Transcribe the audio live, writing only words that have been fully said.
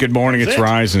Good morning. It's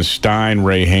Rise and Stein.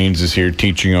 Ray Haynes is here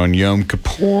teaching on Yom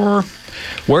Kippur.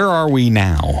 Where are we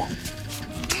now?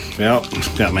 Well,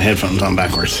 got my headphones on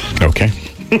backwards. Okay.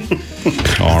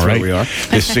 All right. Where we are.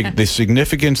 The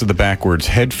significance of the backwards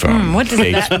headphone what does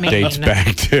that mean? dates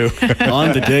back to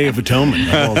On the Day of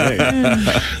Atonement. All day.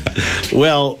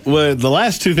 Well, the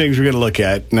last two things we're going to look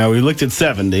at. Now, we looked at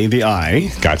 70, the I.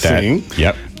 Got that. Singing.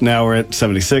 Yep. Now we're at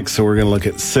 76, so we're going to look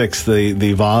at 6. The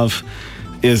Vav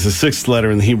is the sixth letter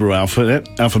in the Hebrew alphabet.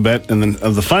 And then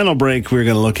of the final break, we're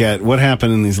going to look at what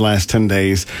happened in these last 10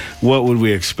 days. What would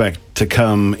we expect to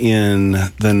come in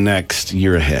the next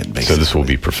year ahead, basically. So this will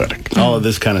be prophetic. All of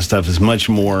this kind of stuff is much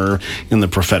more in the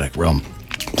prophetic realm.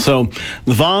 So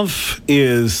the Vav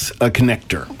is a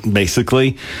connector,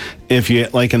 basically. If you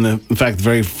like, in fact, the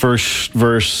very first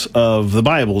verse of the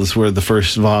Bible is where the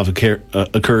first Vav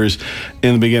occurs.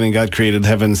 In the beginning, God created the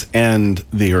heavens and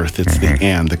the earth. It's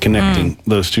the connecting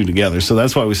those two together. So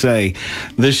that's why we say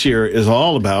this year is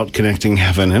all about connecting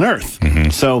heaven and earth.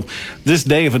 So this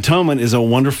Day of Atonement is a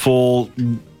wonderful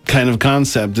kind of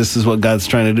concept. This is what God's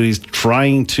trying to do. He's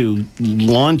trying to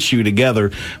launch you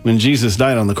together. When Jesus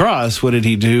died on the cross, what did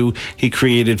he do? He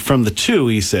created from the two,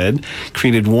 he said,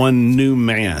 created one new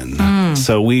man.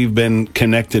 So we've been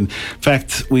connected. In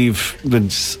fact, we've been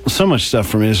so much stuff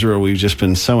from Israel. We've just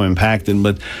been so impacted.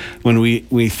 But when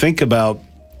we think about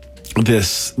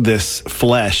this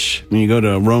flesh, when you go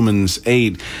to Romans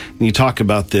 8, and you talk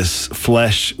about this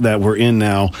flesh that we're in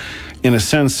now, in a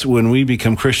sense, when we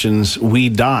become Christians, we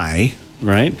die,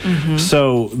 right?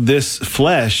 So this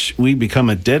flesh, we become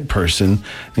a dead person,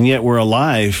 and yet we're a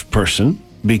live person,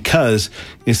 because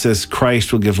it says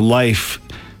Christ will give life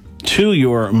to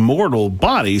your mortal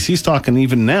bodies. He's talking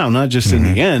even now, not just in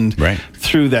the end, right,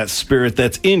 through that spirit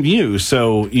that's in you.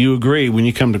 So you agree, when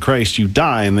you come to Christ, you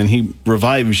die, and then he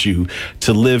revives you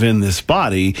to live in this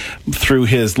body through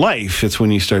his life. It's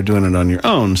when you start doing it on your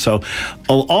own. So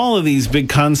all of these big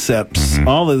concepts,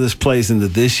 all of this plays into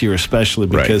this year, especially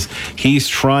because he's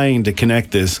trying to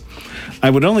connect this. I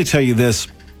would only tell you this: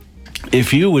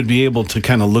 if you would be able to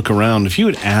kind of look around, if you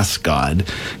would ask God,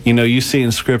 you see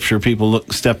in Scripture people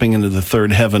stepping into the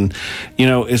third heaven.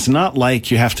 It's not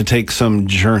like you have to take some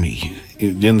journey.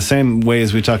 In the same way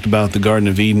as we talked about the Garden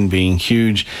of Eden being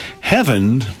huge,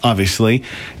 heaven, obviously,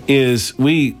 is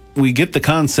we get the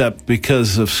concept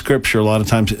because of Scripture. A lot of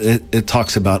times it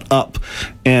talks about up,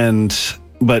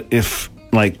 but if,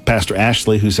 like Pastor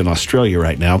Ashley, who's in Australia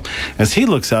right now, as he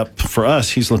looks up, for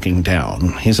us, he's looking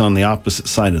down. He's on the opposite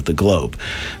side of the globe,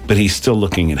 but he's still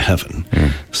looking at heaven.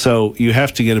 So you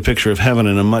have to get a picture of heaven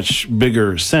in a much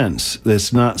bigger sense.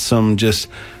 It's not some just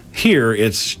here,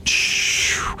 it's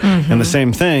and the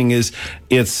same thing is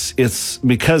it's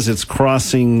because it's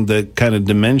crossing the kind of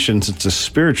dimensions. It's a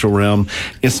spiritual realm.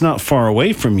 It's not far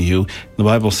away from you. The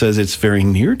Bible says it's very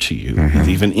near to you, it's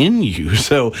even in you.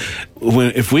 So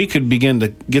if we could begin to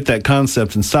get that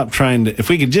concept and stop trying to, if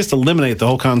we could just eliminate the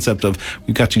whole concept of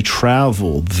we've got to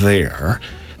travel there.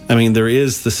 I mean, there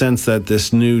is the sense that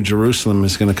this new Jerusalem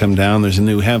is going to come down. There's a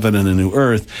new heaven and a new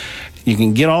earth. You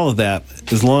can get all of that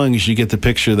as long as you get the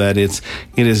picture that it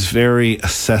is very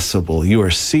accessible. You are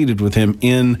seated with him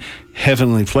in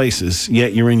heavenly places,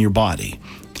 yet you're in your body.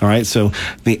 All right, so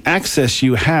the access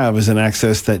you have is an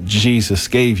access that Jesus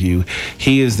gave you.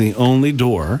 He is the only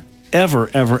door ever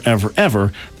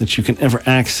that you can ever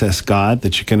access God,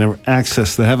 that you can ever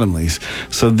access the heavenlies.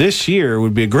 So this year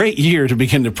would be a great year to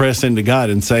begin to press into God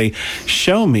and say,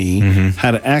 show me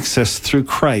how to access through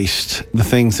Christ the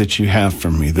things that you have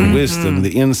for me, the wisdom,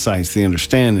 the insights, the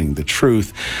understanding, the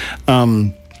truth,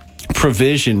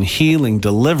 provision, healing,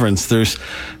 deliverance. There's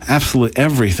absolutely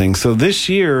everything. So this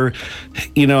year,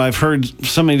 I've heard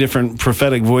so many different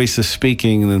prophetic voices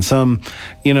speaking, and then some,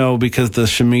 because the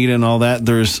Shemitah and all that,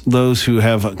 there's those who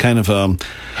have a kind of a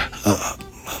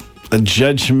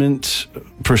judgment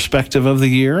perspective of the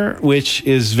year, which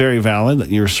is very valid.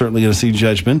 You're certainly going to see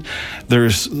judgment.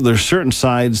 There's certain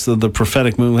sides of the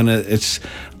prophetic movement.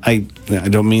 I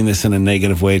don't mean this in a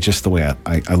negative way, just the way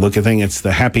I look at things. It's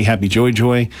the happy,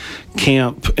 joy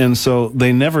camp. And so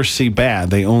they never see bad.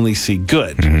 They only see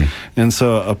good. And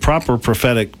so a proper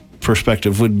prophetic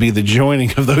perspective would be the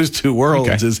joining of those two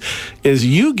worlds. Is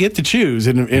you get to choose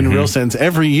in a real sense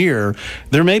every year.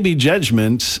 There may be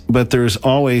judgment, but there's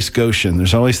always Goshen.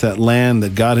 There's always that land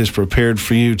that God has prepared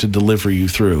for you to deliver you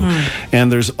through.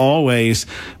 And there's always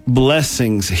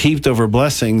blessings, heaped over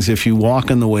blessings, if you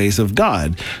walk in the ways of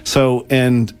God. So,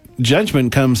 and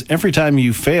judgment comes every time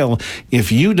you fail.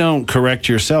 If you don't correct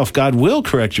yourself, God will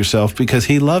correct yourself because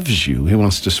he loves you. He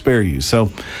wants to spare you.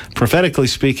 So prophetically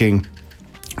speaking,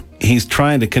 he's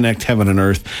trying to connect heaven and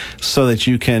earth so that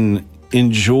you can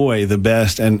enjoy the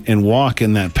best and walk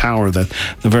in that power that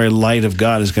the very light of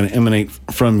God is going to emanate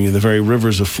from you. The very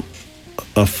rivers of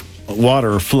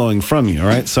water are flowing from you. All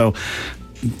right. So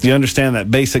do you understand that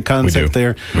basic concept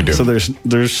there? We do. So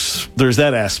there's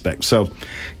that aspect. So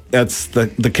that's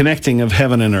the connecting of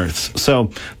heaven and earth.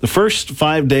 So the first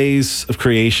 5 days of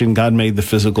creation, God made the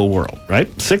physical world, right?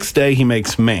 Sixth day, he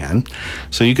makes man.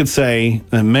 So you could say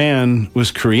that man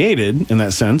was created in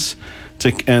that sense.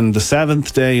 And the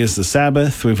seventh day is the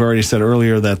Sabbath. We've already said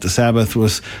earlier that the Sabbath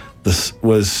was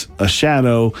a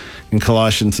shadow. In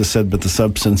Colossians it said, but the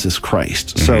substance is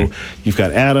Christ. So you've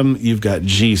got Adam, you've got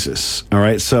Jesus. All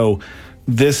right. So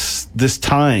this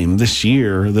time, this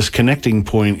year, this connecting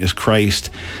point is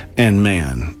Christ and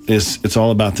man. It's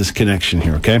all about this connection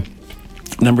here, okay?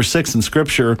 Number 6 in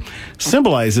Scripture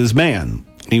symbolizes man.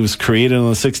 He was created on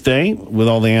the sixth day with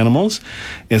all the animals.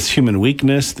 It's human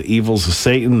weakness, the evils of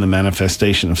Satan, the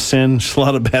manifestation of sin. There's a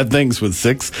lot of bad things with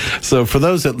 6. So for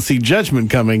those that see judgment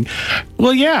coming,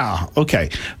 well, yeah,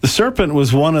 okay. The serpent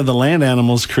was one of the land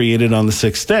animals created on the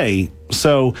sixth day.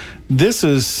 So this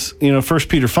is, 1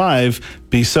 Peter 5,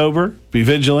 be sober, be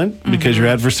vigilant, because your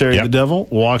adversary, the devil,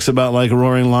 walks about like a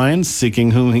roaring lion,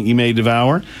 seeking whom he may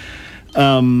devour.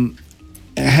 Had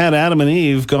Adam and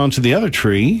Eve gone to the other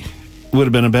tree, would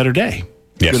have been a better day.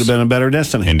 Yes. Would have been a better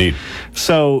destiny. Indeed.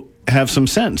 So have some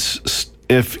sense.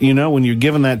 If, when you're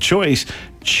given that choice,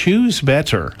 choose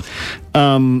better.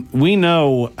 We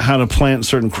know how to plant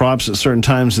certain crops at certain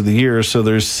times of the year, so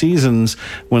there's seasons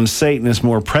when Satan is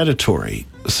more predatory.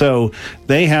 So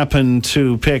they happen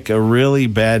to pick a really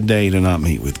bad day to not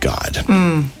meet with God.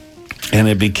 And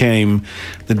it became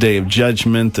the day of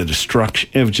judgment, the destruction.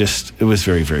 It was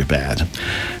very, very bad.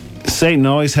 Satan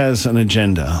always has an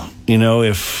agenda. You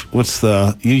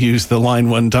used the line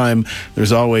one time,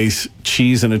 there's always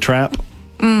cheese in a trap.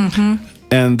 Mm-hmm.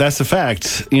 And that's a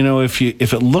fact.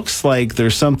 If it looks like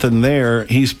there's something there,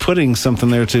 he's putting something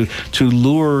there to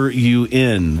lure you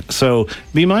in. So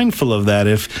be mindful of that.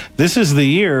 If this is the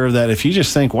year that if you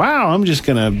just think, wow, I'm just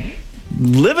going to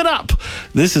live it up,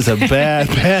 this is a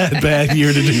bad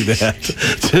year to do that.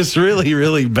 Just really,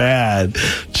 really bad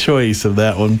choice of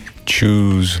that one.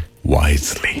 Choose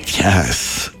wisely.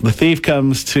 Yes. The thief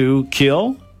comes to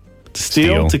kill, to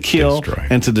steal, to kill, destroy.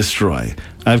 And to destroy.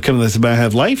 I've come to this about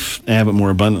have life and have it more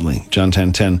abundantly. John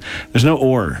 10:10. There's no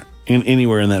or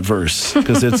anywhere in that verse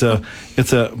because it's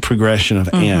a progression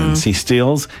of ands. He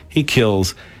steals, he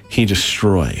kills, he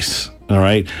destroys. All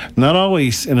right. Not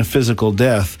always in a physical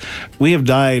death. We have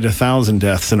died 1,000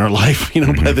 deaths in our life,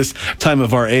 by this time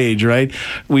of our age, right?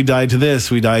 We died to this,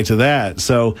 we died to that.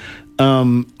 So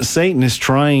Satan is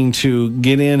trying to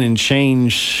get in and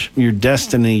change your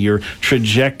destiny, your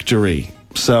trajectory.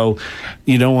 So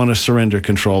you don't want to surrender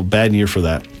control. Bad year for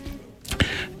that.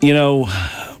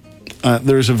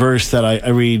 There's a verse that I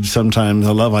read sometimes.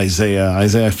 I love Isaiah.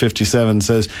 Isaiah 57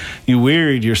 says, you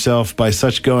wearied yourself by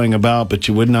such going about, but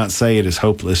you would not say it is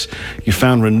hopeless. You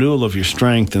found renewal of your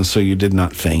strength, and so you did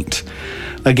not faint.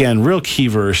 Again, real key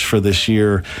verse for this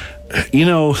year.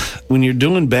 When you're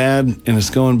doing bad and it's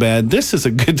going bad, this is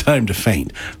a good time to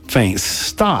faint.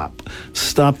 Stop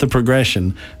the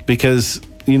progression, because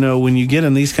when you get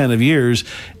in these kind of years,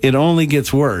 it only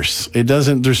gets worse.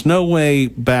 There's no way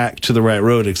back to the right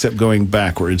road except going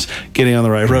backwards, getting on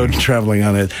the right road and traveling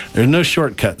on it. There's no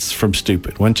shortcuts from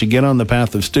stupid. Once you get on the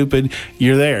path of stupid,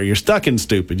 you're there. You're stuck in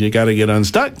stupid. You got to get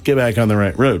unstuck, get back on the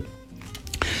right road.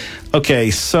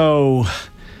 Okay, so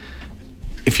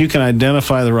if you can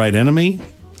identify the right enemy,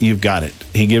 you've got it.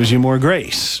 He gives you more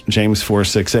grace. James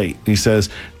 4:6-8. He says,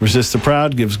 resist the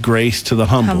proud, gives grace to the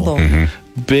humble.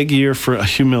 Big year for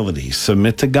humility.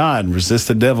 Submit to God. Resist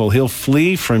the devil. He'll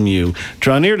flee from you.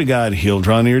 Draw near to God. He'll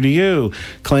draw near to you.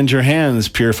 Cleanse your hands.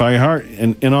 Purify your heart.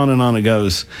 And on it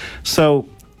goes. So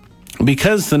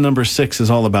because the number 6 is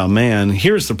all about man,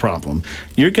 here's the problem.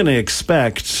 You're going to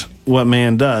expect what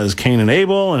man does. Cain and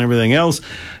Abel and everything else.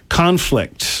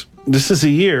 Conflict. This is a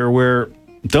year where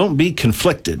don't be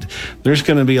conflicted. There's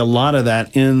going to be a lot of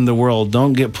that in the world.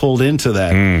 Don't get pulled into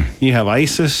that. You have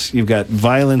ISIS. You've got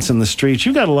violence in the streets.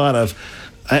 You've got a lot of,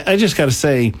 I just got to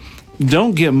say,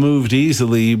 don't get moved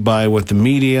easily by what the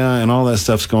media and all that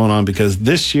stuff's going on, because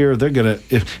this year they're going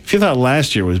to, if you thought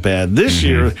last year was bad, this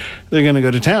year they're going to go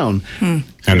to town. And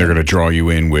they're going to draw you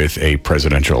in with a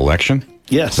presidential election.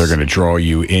 Yes. They're going to draw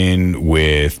you in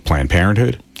with Planned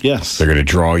Parenthood. Yes. They're going to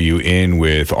draw you in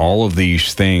with all of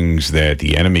these things that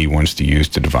the enemy wants to use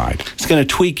to divide. It's going to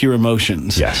tweak your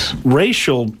emotions. Yes.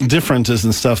 Racial differences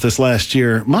and stuff this last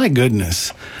year, my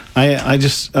goodness. I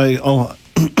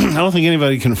don't think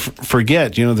anybody can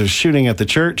forget, there's shooting at the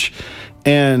church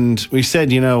And we said,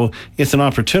 it's an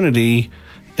opportunity,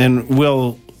 and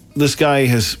this guy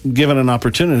has given an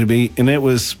opportunity, and it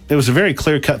was a very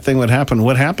clear-cut thing what happened.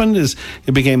 What happened is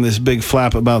it became this big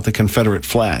flap about the Confederate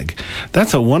flag.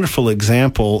 That's a wonderful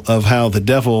example of how the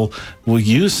devil will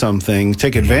use something,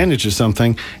 take advantage of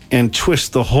something, and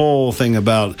twist the whole thing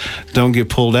about don't get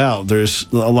pulled out.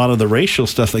 There's a lot of the racial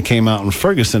stuff that came out in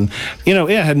Ferguson. It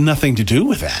had nothing to do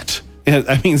with that.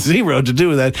 Zero to do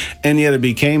with that, and yet it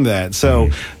became that. So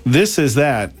this is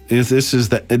that. This is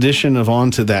the addition of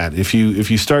onto that. If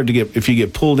you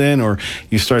get pulled in, or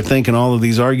you start thinking all of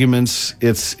these arguments,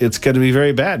 it's going to be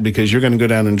very bad, because you're going to go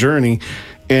down a journey,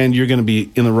 and you're going to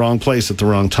be in the wrong place at the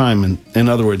wrong time. And in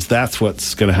other words, that's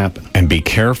what's going to happen. And be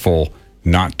careful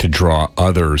not to draw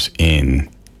others in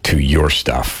to your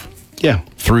stuff. Yeah.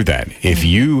 Through that. If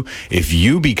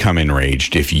you become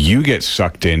enraged, if you get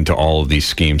sucked into all of these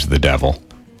schemes of the devil,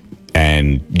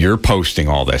 and you're posting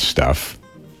all this stuff,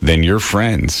 then your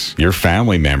friends, your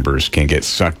family members can get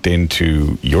sucked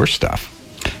into your stuff.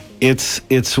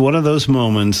 It's one of those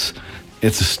moments.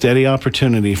 It's a steady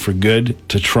opportunity for good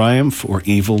to triumph or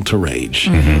evil to rage.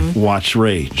 Mm-hmm. Watch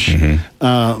rage.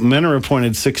 Mm-hmm. Men are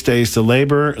appointed 6 days to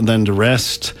labor, then to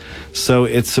rest. So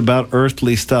it's about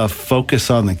earthly stuff. Focus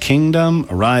on the kingdom.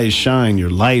 Arise, shine. Your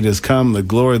light has come. The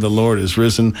glory of the Lord is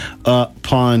risen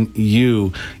upon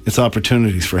you. It's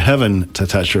opportunities for heaven to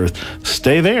touch earth.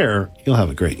 Stay there. You'll have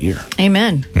a great year.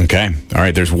 Amen. Okay. All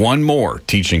right. There's one more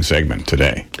teaching segment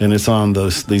today. And it's on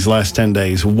these last 10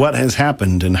 days. What has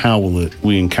happened, and how will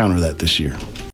we encounter that this year?